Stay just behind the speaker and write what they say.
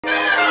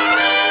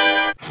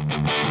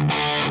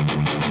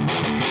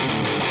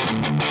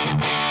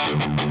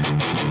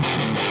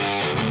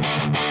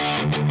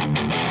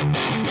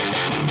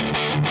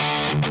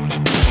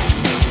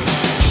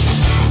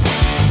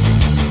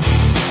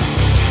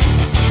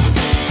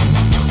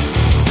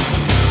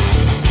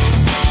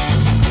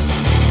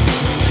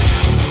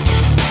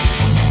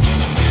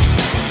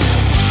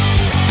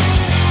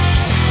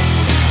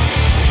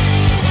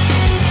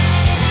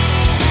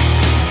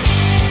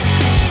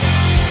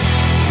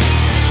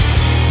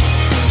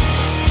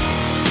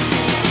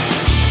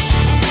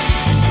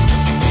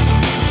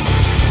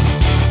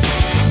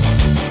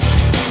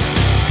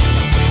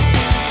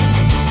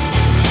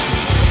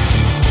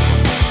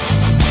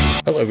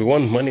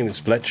everyone, my name is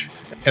Fletch.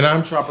 And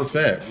I'm Chopper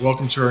Fett.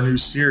 Welcome to our new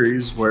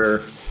series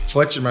where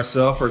Fletch and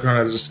myself are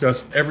going to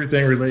discuss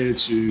everything related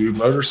to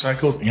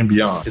motorcycles and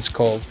beyond. It's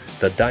called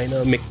the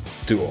Dyna-mic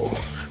Duo.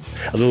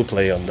 A little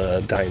play on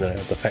the Dyna,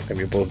 the fact that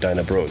we're both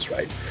Dyna bros,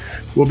 right?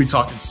 We'll be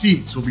talking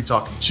seats, we'll be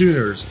talking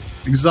tuners,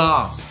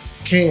 exhausts,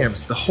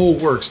 cams, the whole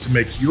works to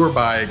make your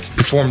bike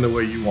perform the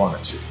way you want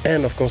it to.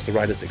 And of course the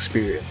rider's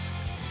experience.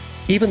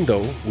 Even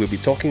though we'll be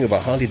talking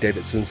about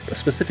Harley-Davidsons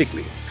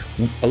specifically,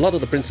 a lot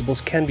of the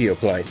principles can be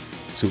applied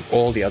to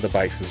all the other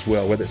bikes as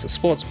well, whether it's a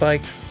sports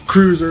bike,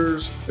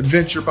 cruisers,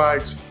 adventure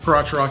bikes,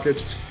 crotch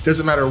rockets,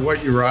 doesn't matter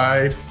what you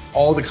ride,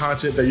 all the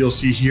content that you'll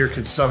see here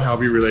can somehow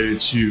be related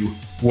to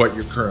what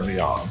you're currently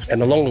on.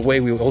 And along the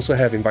way, we will also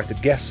have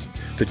invited guests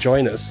to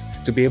join us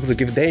to be able to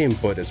give their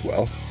input as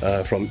well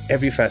from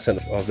every facet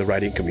of the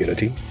riding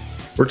community.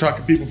 We're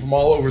talking people from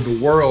all over the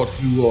world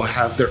who will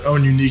have their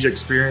own unique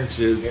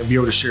experiences and be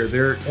able to share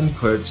their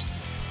inputs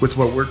with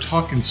what we're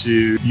talking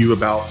to you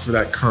about for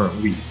that current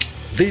week.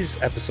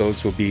 These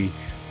episodes will be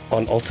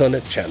on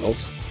alternate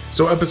channels.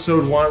 So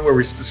episode 1, where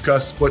we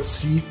discuss what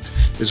seat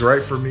is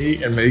right for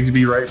me and may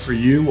be right for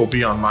you, will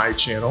be on my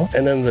channel.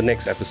 And then the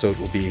next episode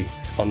will be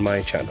on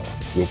my channel.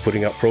 We're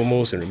putting out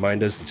promos and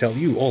reminders to tell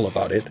you all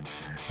about it.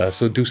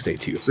 So do stay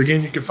tuned. So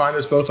again, you can find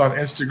us both on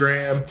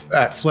Instagram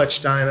at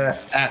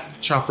FletchDyna, at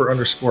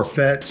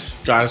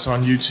Chopper_Fett. Got us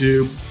on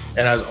YouTube.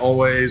 And as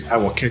always, I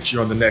will catch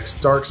you on the next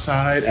dark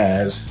side,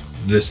 as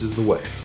this is the way.